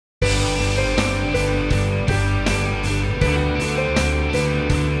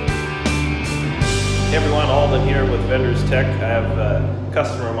Sheldon here with Vendors Tech. I have a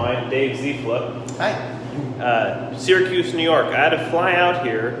customer of mine, Dave Ziefla. Hi. Syracuse, New York. I had to fly out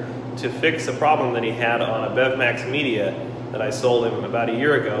here to fix a problem that he had on a BevMax media that I sold him about a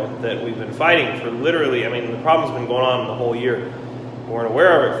year ago that we've been fighting for literally, I mean, the problem's been going on the whole year. We weren't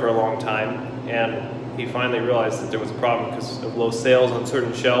aware of it for a long time, and he finally realized that there was a problem because of low sales on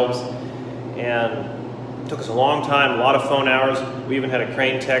certain shelves, and it took us a long time, a lot of phone hours. We even had a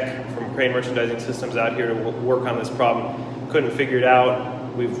crane tech from Crane Merchandising Systems out here to work on this problem. Couldn't figure it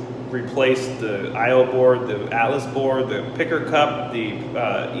out. We've replaced the I/O board, the Atlas board, the picker cup, the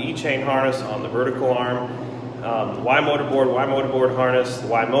E-chain harness on the vertical arm, the Y-motor board harness, the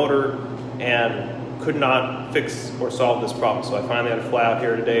Y-motor, and could not fix or solve this problem. So I finally had to fly out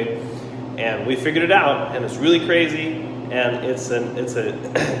here today, and we figured it out, and it's really crazy, and it's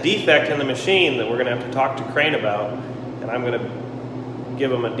a defect in the machine that we're going to have to talk to Crane about, and I'm going to give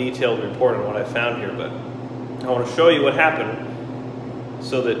them a detailed report on what I found here. But I want to show you what happened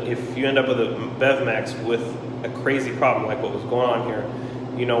so that if you end up with a BevMax with a crazy problem like what was going on here,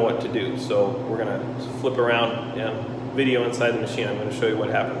 you know what to do. So we're going to flip around and video inside the machine. I'm going to show you what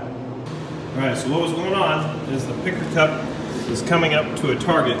happened. Alright, so what was going on is the picker cup was coming up to a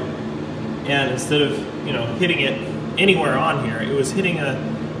target, and instead of, you know, hitting it anywhere on here, it was hitting a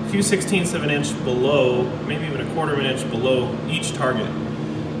few 1/16ths of an inch below, maybe even a 1/4 of an inch below each target.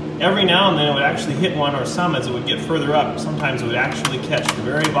 Every now and then it would actually hit one, or some as it would get further up. Sometimes it would actually catch the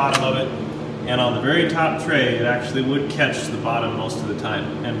very bottom of it, and on the very top tray it actually would catch the bottom most of the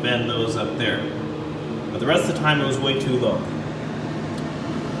time and bend those up there. But the rest of the time it was way too low.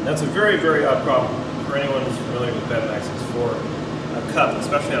 That's a very, very odd problem for anyone who's familiar with BevMaxes. For a cup,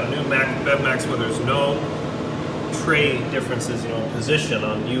 especially on a new BevMax where there's no tray differences, you know, in position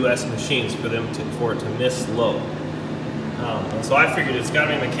on US machines for it to miss low. And so I figured it's got to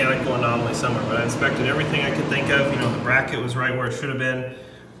be a mechanical anomaly somewhere, but I inspected everything I could think of. You know, the bracket was right where it should have been.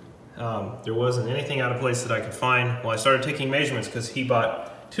 There wasn't anything out of place that I could find. Well, I started taking measurements because he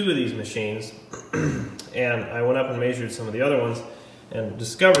bought 2 of these machines, and I went up and measured some of the other ones and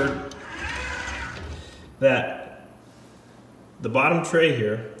discovered that the bottom tray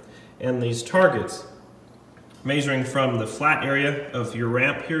here and these targets, measuring from the flat area of your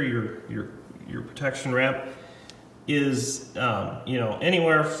ramp here, your protection ramp, is you know,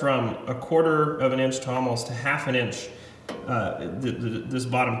 anywhere from a 1/4 of an inch to almost a 1/2 an inch. This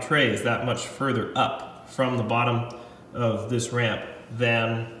bottom tray is that much further up from the bottom of this ramp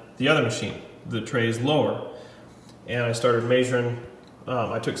than the other machine. The tray is lower, and I started measuring.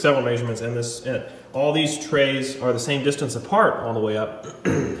 I took several measurements, and all these trays are the same distance apart all the way up,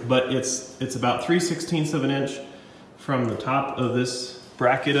 but it's about 3/16ths of an inch from the top of this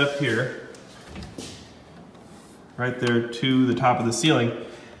bracket up here, right there, to the top of the ceiling.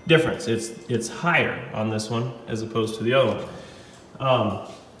 Difference. It's higher on this one as opposed to the other one.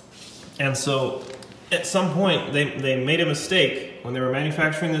 And so at some point they made a mistake when they were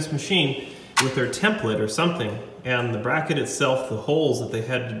manufacturing this machine with their template or something, and the bracket itself, the holes that they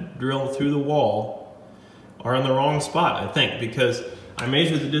had to drill through the wall, are in the wrong spot, I think, because I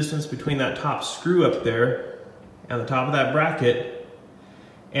measured the distance between that top screw up there and the top of that bracket,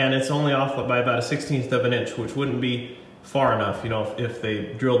 and it's only off by about a 1/16th of an inch, which wouldn't be far enough, you know, if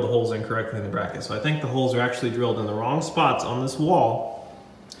they drilled the holes incorrectly in the bracket. So I think the holes are actually drilled in the wrong spots on this wall,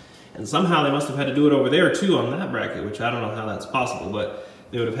 and somehow they must have had to do it over there too on that bracket, which I don't know how that's possible, but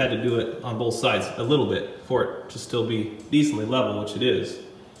they would have had to do it on both sides a little bit for it to still be decently level, which it is.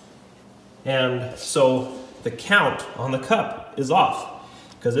 And so the count on the cup is off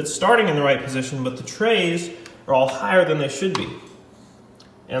because it's starting in the right position, but the trays are all higher than they should be.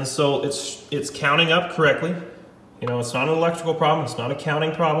 And so it's counting up correctly. You know, it's not an electrical problem, it's not a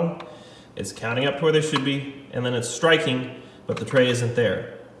counting problem. It's counting up to where they should be, and then it's striking, but the tray isn't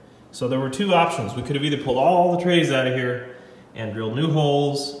there. So there were 2 options. We could have either pulled all the trays out of here and drilled new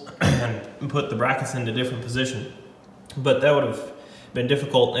holes and put the brackets into a different position. But that would have been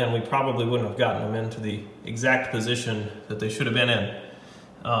difficult, and we probably wouldn't have gotten them into the exact position that they should have been in,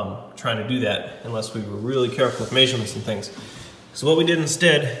 trying to do that, unless we were really careful with measurements and things. So what we did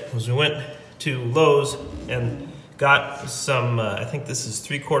instead was we went to Lowe's and got some, I think this is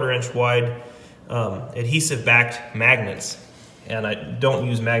 3/4 inch wide adhesive backed magnets. And I don't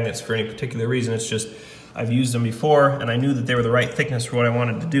use magnets for any particular reason, it's just I've used them before and I knew that they were the right thickness for what I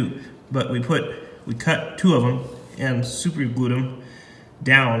wanted to do. But we cut 2 of them and super glued them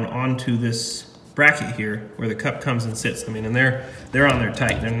down onto this bracket here where the cup comes and sits. I mean, and they're on there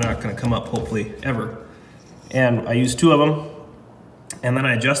tight, they're not gonna come up hopefully ever. And I used 2 of them, and then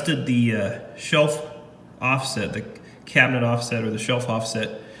I adjusted the shelf offset, the cabinet offset or the shelf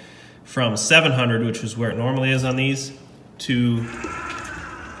offset from 700, which is where it normally is on these, to,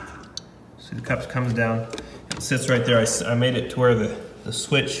 see the cup comes down, it sits right there. I made it to where the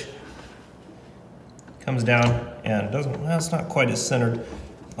switch comes down and doesn't, well, it's not quite as centered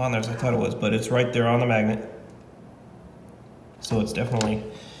on there as I thought it was, but it's right there on the magnet. So it's definitely,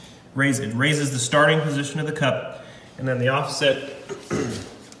 it raises the starting position of the cup, and then the offset,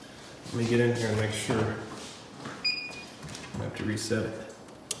 let me get in here and make sure. I have to reset it.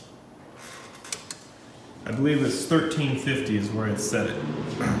 I believe it's 1350 is where it's set it.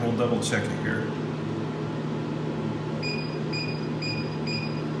 We'll double check it here.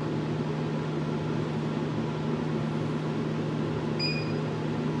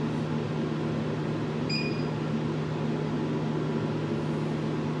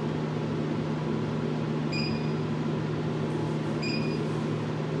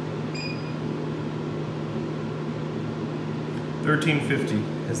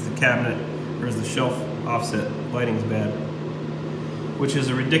 $13.50 is the cabinet, or is the shelf offset. Lighting's bad, which is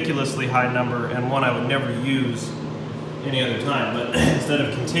a ridiculously high number and one I would never use any other time. But instead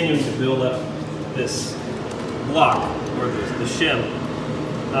of continuing to build up this block or the shim,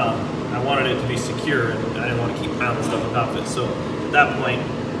 I wanted it to be secure, and I didn't want to keep pounding stuff on top of it. So at that point,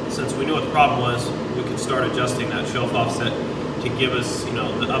 since we knew what the problem was, we could start adjusting that shelf offset to give us, you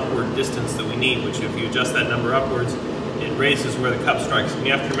know, the upward distance that we need. Which, if you adjust that number upwards, it raises where the cup strikes. And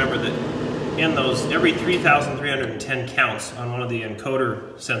you have to remember that in those, every 3,310 counts on one of the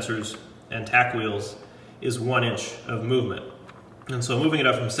encoder sensors and tack wheels is 1 inch of movement. And so moving it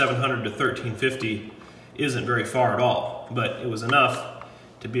up from 700 to 1350 isn't very far at all, but it was enough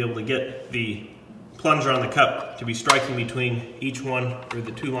to be able to get the plunger on the cup to be striking between each one, or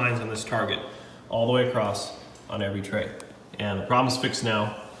the 2 lines on this target, all the way across on every tray. And the problem's fixed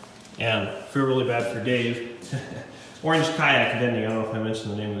now, and I feel really bad for Dave. Orange Kayak Vending, I don't know if I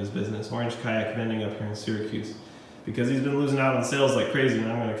mentioned the name of his business, Orange Kayak Vending up here in Syracuse, because he's been losing out on sales like crazy,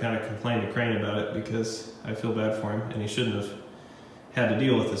 and I'm going to kind of complain to Crane about it because I feel bad for him, and he shouldn't have had to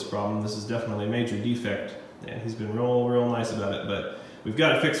deal with this problem. This is definitely a major defect, and he's been real nice about it, but we've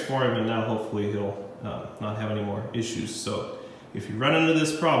got it fixed for him, and now hopefully he'll not have any more issues. So if you run into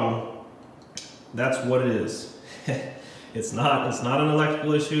this problem, that's what it is. It's not an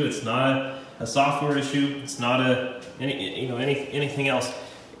electrical issue, it's not a software issue, it's not anything else.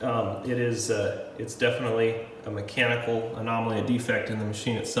 It's definitely a mechanical anomaly, a defect in the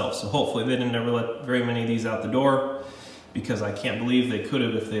machine itself. So hopefully they didn't ever let very many of these out the door, because I can't believe they could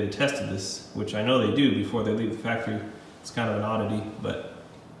have if they had tested this, which I know they do before they leave the factory. It's kind of an oddity, but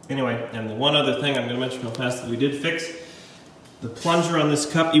anyway. And the one other thing I'm going to mention real fast that we did fix, the plunger on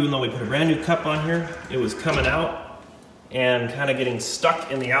this cup, even though we put a brand new cup on here, it was coming out and kind of getting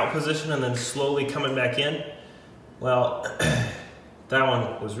stuck in the out position and then slowly coming back in. Well, that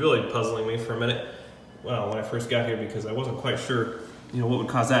one was really puzzling me for a minute, well, when I first got here, because I wasn't quite sure, you know, what would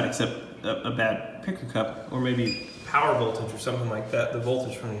cause that, except a bad picker cup, or maybe power voltage or something like that, the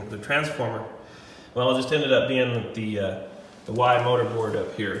voltage from the transformer. Well, it just ended up being that the Y motor board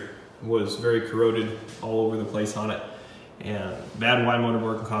up here was very corroded all over the place on it. And bad Y motor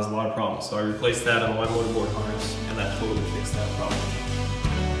board can cause a lot of problems. So I replaced that on the Y motor board harness, and that totally fixed that problem.